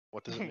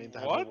What does it mean to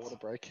have a What? water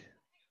break?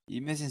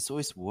 Imagine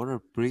Soy's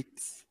water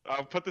breaks.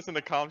 I'll put this in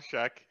the comms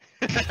check.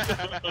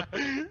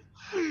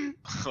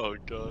 Oh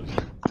gosh.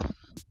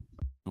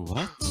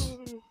 What?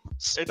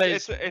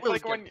 It's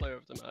like when player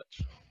of the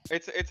match.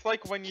 it's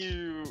like when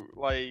you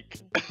like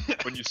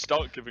When you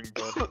start giving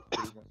birth.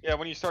 pretty much. yeah,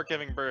 when you start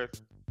giving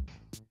birth.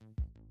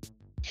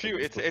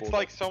 Shoot, it's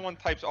like someone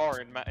types R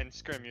in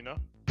Scrim, you know?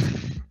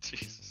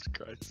 Jesus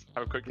Christ.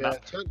 Have a quick Yeah,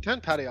 nap. turn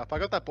Paddy up. I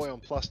got that boy on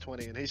plus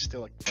 20 and he's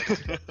still like.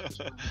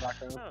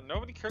 No,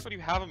 nobody cares what you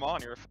have him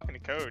on. You're a fucking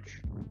coach.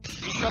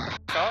 Can you shut the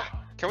fuck up?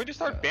 Can we just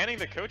start banning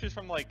the coaches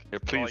from like? Yeah,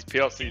 please, like,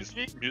 PLCs,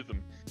 TeamSpeak? mute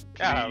them.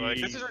 Yeah, like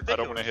this is Please. ridiculous. I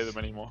don't want to hear them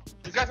anymore.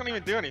 These guys don't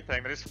even do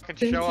anything. They just fucking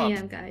Soon show up.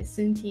 TM, guys.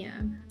 Soon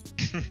TM.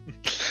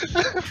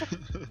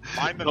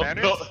 Mind the not,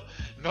 manners.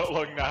 not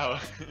long now.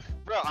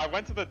 Bro, I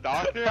went to the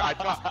doctor. I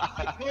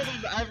told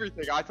him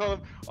everything. I told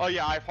him, oh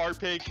yeah, I have heart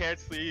pain, can't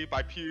sleep,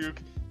 I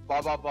puke,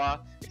 blah blah blah.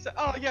 He said,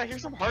 oh yeah,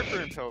 here's some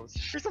heartburn pills.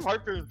 Here's some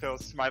heartburn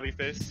pills. Smiley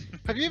face.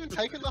 Have you even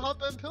taken the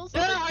heartburn pills?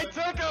 Yeah, I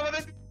took them and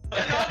then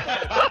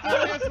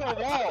threw against the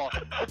wall.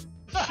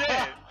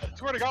 Shit.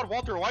 Swear to God,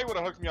 Walter White would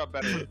have hooked me up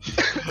better.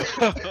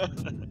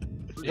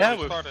 Yeah,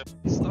 we're started.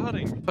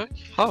 Starting?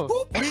 How?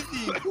 Who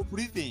breathing? Who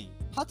breathing?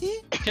 Hati?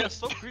 Yeah,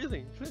 stop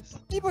breathing, please.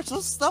 People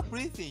just stop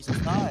breathing,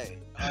 just die.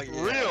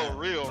 Real.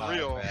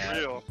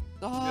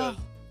 Ah.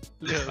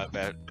 My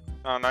bad.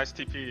 Oh, nice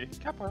TP.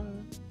 Kappa.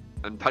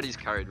 And Paddy's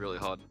carried really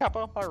hard.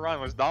 Kappa. My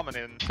Ryan was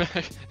dominant.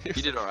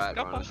 He did alright,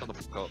 Come Ryan. on. Shut the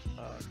fuck up.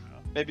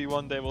 Maybe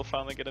one day we'll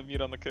finally get a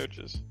mute on the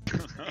coaches.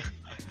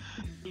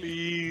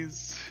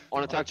 Please.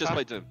 On attack, just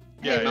play Doom.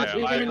 Yeah, Hey, yeah.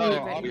 we're gonna I, mute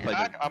on right now.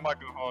 attack, I might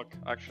go hog,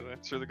 actually.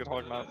 It's a really good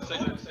hog map.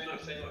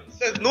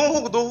 No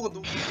hook, no hook,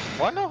 no.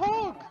 Why no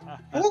hog?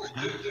 Hook?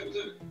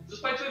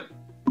 Just play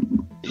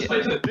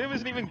two. Doom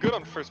isn't even good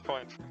on first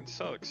point. Fucking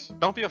sucks.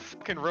 Don't be a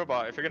fucking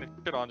robot. If you're gonna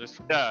shit on, just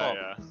Yeah, stop.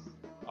 yeah.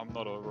 I'm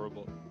not a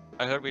robot.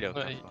 I heard we don't.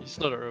 No, he's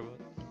not a robot.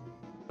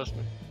 Trust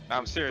me.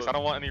 I'm serious. I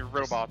don't want any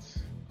robots.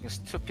 You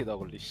stupid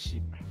ugly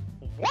shit.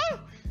 What?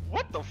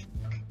 What the?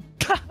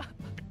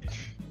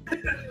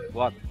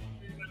 What?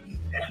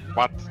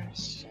 What?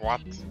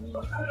 What?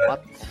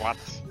 What?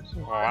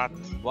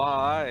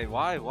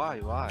 What?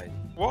 Why?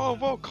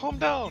 Whoa, calm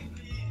down.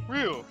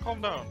 Real,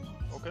 calm down.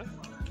 Okay.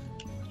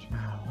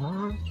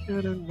 I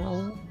should've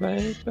known,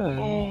 baby.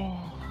 Oh.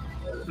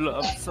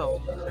 Love so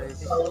baby.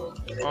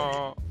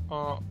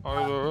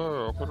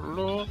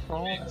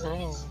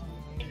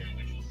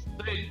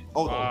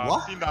 Oh,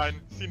 what?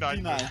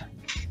 C9.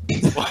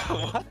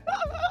 What?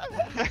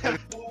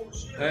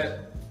 Hey,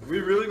 we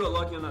really got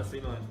lucky on that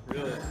C9.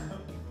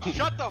 Really.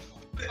 Shut the f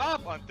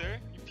up, Hunter.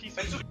 You piece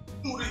of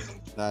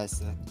shit.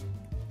 Nice.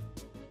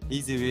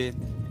 Easy win.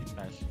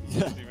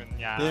 Even,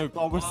 yeah. They're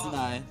double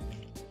C9.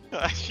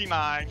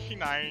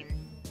 C9.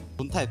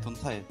 Don't type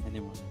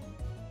anymore.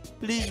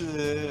 Please.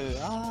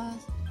 Ah.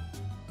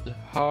 The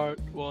heart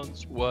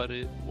wants what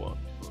it wants.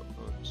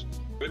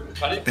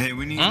 Hey,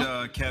 we need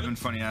Kevin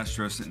Funny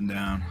Astro sitting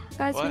down.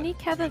 Guys, we need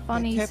Kevin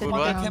Funny sitting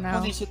down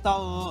now. sit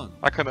down.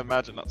 I couldn't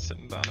imagine not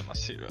sitting down in my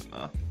seat right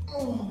now.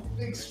 Oh,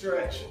 big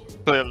stretch.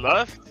 To the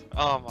left?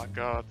 Oh my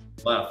god.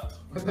 Left.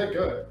 Where'd that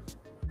go?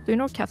 Do you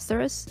know what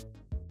Kevster is?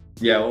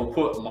 Yeah, we'll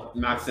put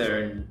Max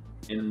there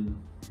in.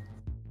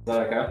 Is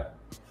that okay?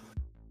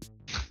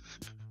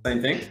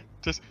 Same thing?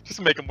 Just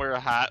make him wear a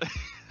hat.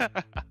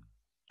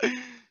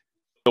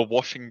 The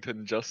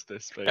Washington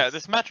Justice face. Yeah,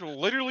 this match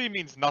literally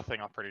means nothing,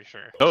 I'm pretty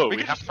sure. No, we we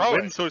can have just to throw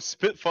win it. so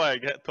Spitfire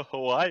get to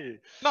Hawaii.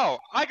 No,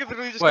 I could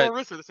literally just Wait, go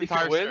Orisa this if you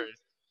entire win? series.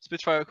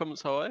 Spitfire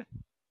comes Hawaii?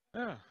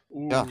 Yeah.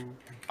 Yeah.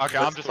 Okay,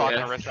 I'm just talking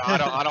Orisa.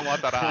 I don't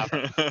want that to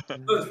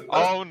happen.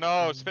 Oh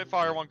no,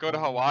 Spitfire won't go to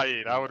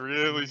Hawaii. That would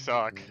really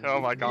suck. Oh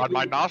my god,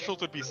 my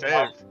nostrils would be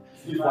saved.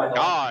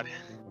 God.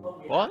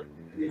 What?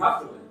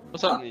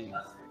 What's that mean?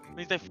 It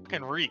means they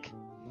fucking reek.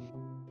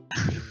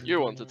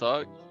 You want to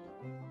talk?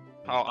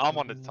 Oh, I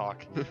wanted to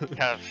talk.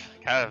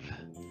 Kev.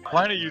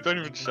 Minor, you don't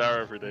even shower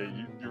every day.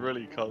 You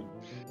really can't.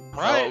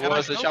 Right, what and I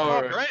was the still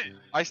smell shower? great.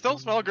 I still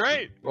smell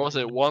great. What was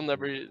it? Once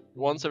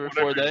every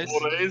 4 days?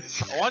 4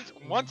 days?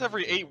 Once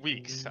every 8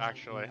 weeks,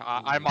 actually.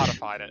 I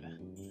modified it.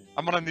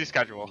 I'm on a new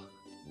schedule.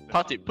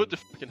 Patty, put the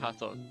fucking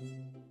hat on.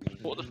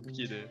 What the fuck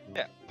you do?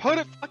 Yeah, put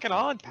it fucking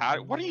on,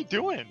 Pat. What are you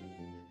doing?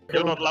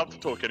 You're not allowed to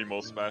talk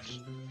anymore, Smash.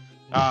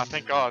 Ah,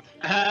 thank God.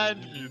 And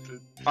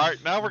muted.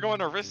 Alright, now we're going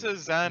to Orisa,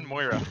 Zen,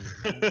 Moira.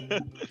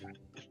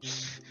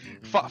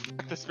 Fuck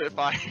the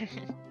Spitfire.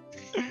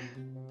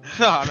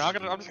 No, I'm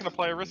just gonna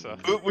play Orisa.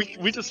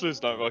 We just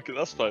lose Night Rocket,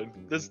 that's fine.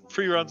 There's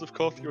 3 rounds of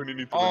cough, you only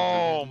need to win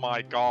Oh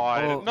my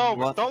god. Oh, no,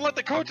 what? don't let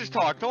the coaches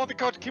talk. Don't let the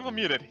coach. Keep him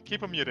muted.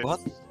 Keep him muted. What?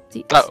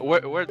 Where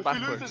If we lose,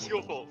 backwards? it's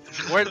your fault.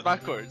 Where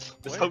backwards?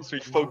 This helps me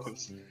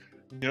focus.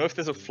 You know, if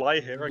there's a fly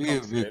here, I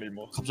can't see Wait, it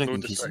anymore. 갑자기 No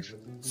끊기지.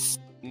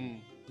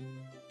 distraction.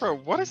 Bro,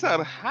 what is that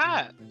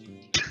hat?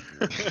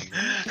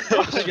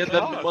 You get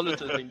them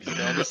monitor things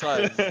on the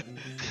side.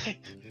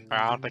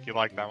 I don't think you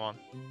like that one.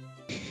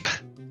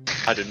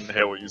 I didn't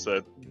hear what you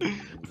said. I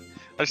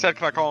just said,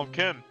 can I call him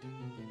Kim?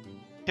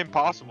 Kim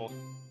Possible.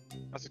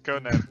 That's a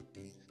code name.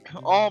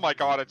 Oh my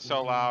god, it's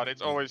so loud.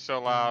 It's always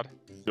so loud.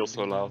 You're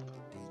so loud.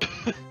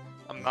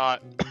 I'm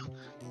not.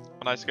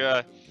 I'm a nice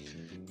guy.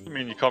 I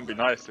mean, you can't be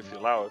nice if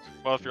you're loud.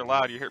 Well, if you're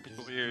loud, you hurt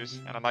people's ears,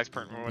 and a nice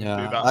person wouldn't do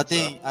Yeah, that. I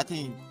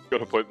think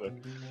Got a point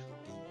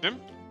there.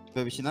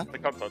 maybe Shina. I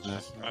can't touch.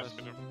 Yes.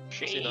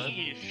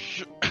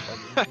 Sheesh.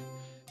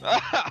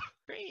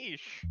 Sheesh.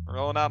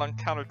 Rolling out on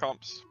counter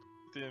comps.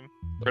 Team.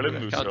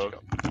 Brilliant moves, though.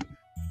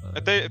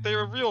 If they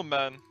were real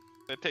men,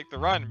 they'd take the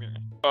Ryan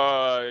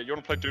mirror. You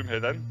wanna play Doom here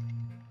then?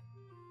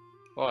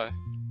 Why?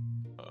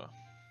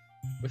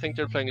 We think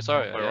they're playing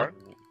Zarya, Play yeah? Ryan?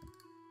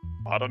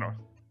 I don't know.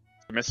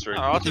 It's a mystery.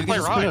 Oh, let's You just play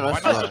can just play Ryan. Why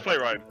Ryan. not? Let's just play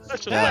Ryan. Let's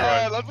just Yeah. play Yeah,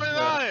 Ryan. let's play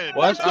Ryan.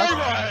 Why is Let's play Astra?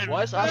 Ryan.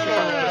 Why is Astra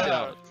Yeah.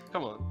 out?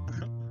 Come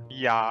on.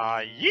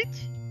 Yeah, yeet.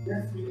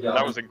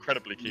 That was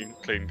incredibly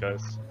clean,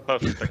 guys.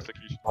 Perfect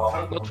execution.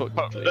 Not for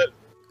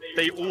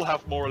They all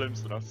have more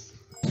limbs than us.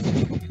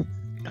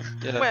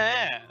 Yeah.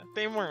 Where?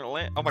 They weren't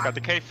lit. Oh my god,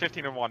 Decay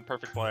 15 and 1,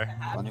 perfect play.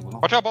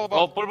 아니구나. Watch out, ball,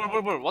 Oh, ball.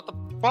 ball. What the?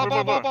 Ball,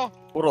 ball, ball, ball.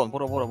 보러.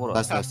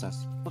 나이스 나이스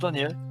나이스.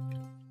 호전일.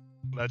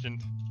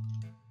 Legend.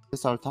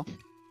 패스 알타.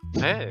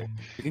 Hey.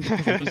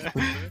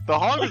 The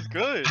hog is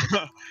good.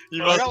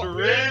 You I must got-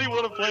 really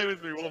want to play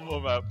with me one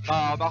more map.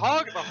 The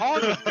hog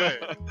was good.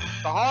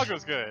 The hog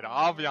was good.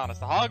 I'll be honest.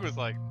 The hog was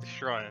like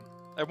destroying.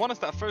 It won us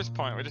that first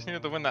point. We just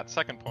needed to win that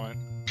second point.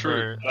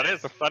 True.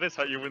 That is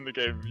how you win the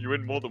game. You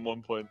win more than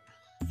 1 point.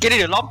 Get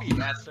it, lumpy,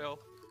 asshole.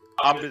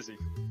 I'm busy.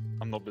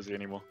 I'm not busy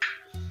anymore.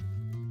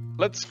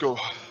 Let's go.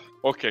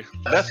 Okay,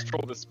 let's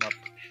troll this map.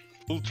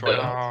 We'll try it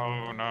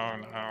out.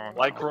 No.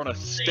 Like we're on a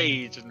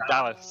stage in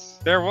Dallas.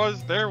 There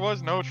was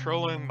no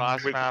trolling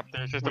last With- map.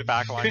 There's just a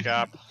backline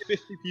gap.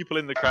 50 people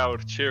in the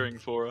crowd cheering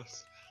for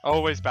us.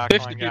 Always 50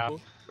 backline gap.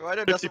 people. Why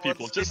don't 50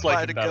 people, just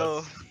like in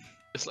Dallas.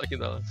 Just like in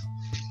Dallas.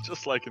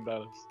 Just like in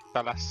Dallas.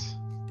 Dallas.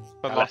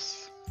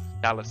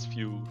 Dallas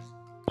fuel.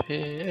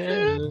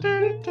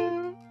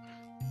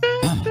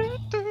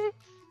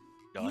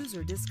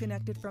 User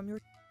disconnected from your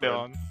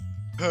Dylan.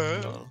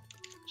 No.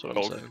 So I'm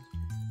Dog. saying.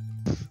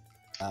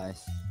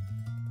 나이스.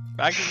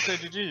 Mag didn't say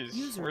GG's.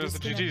 user Where's the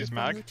disconnected GG's, from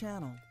Mag? your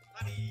channel.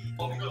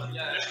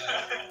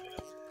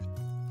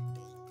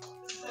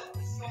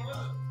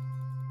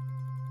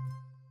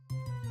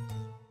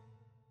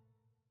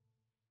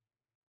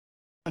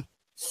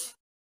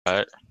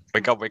 Alright,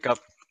 wake up.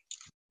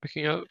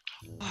 Picking up.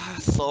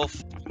 So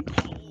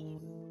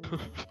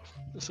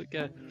It's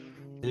okay.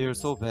 You're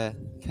so bad.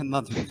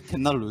 Cannot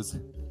lose.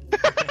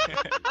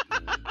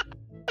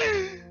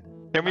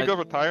 Can we go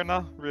retire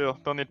now? Real.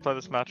 Don't need to play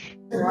this match.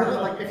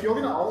 Like, if you're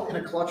gonna ult in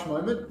a clutch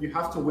moment, you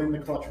have to win the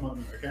clutch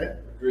moment, okay?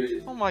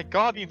 Oh my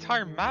god, the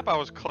entire map I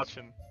was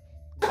clutching.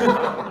 Flush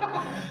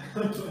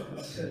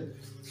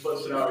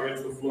it out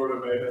against the Florida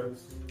Mayhem.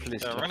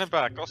 Please. Yeah, run it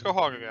back. Let's go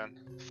hog again.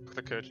 Fuck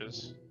the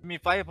coaches. Me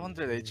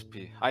 500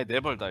 HP. I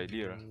never die,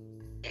 real.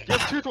 You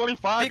have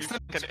 225, you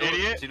fucking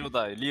idiot. Zero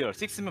die, real.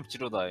 6 map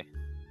zero die.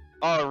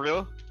 Oh,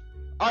 real?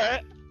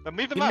 Alright, then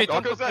leave the Give me map.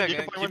 I'll go Zen. You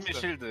and can play give me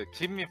Winston. shield.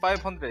 Give me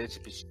 500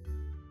 HP.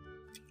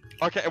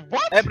 Okay,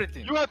 what?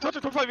 Everything. You have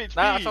 225 HP.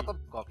 Nah, shut the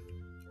fuck up.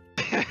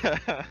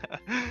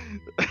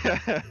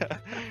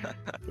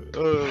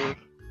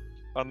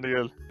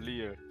 Unreal.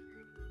 Real.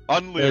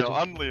 Unreal.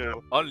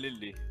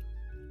 Unlily.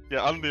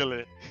 Yeah,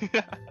 unreal.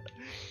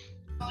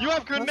 You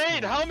have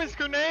grenade! How miss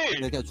grenade?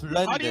 내가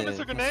줄라 How do you miss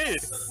a 했는데 grenade?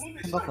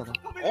 생각하다.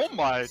 Oh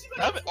my,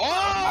 damn it.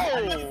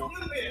 Oh!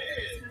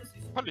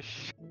 Holy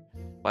sh.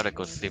 Why'd I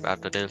go sleep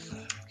after this?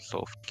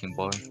 So fucking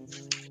boring.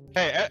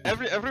 Hey,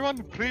 everyone,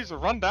 please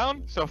run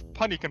down so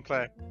Punny can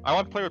play. I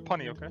want to play with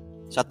Punny, okay?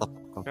 Shut the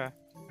fuck up. Okay.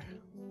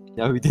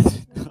 Yeah, we did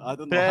it. I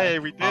don't know. Hey,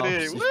 how- we did how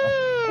it! shit.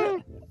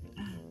 Woo!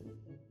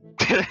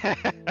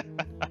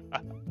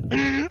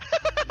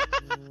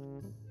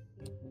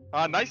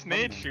 Nice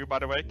nade shoe, by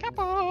the way.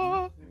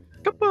 Kappa!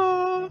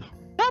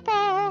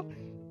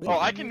 Oh,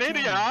 I can nade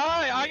ya!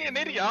 I can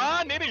nade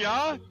ya! Nade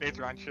ya! Nade's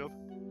Ryan shield.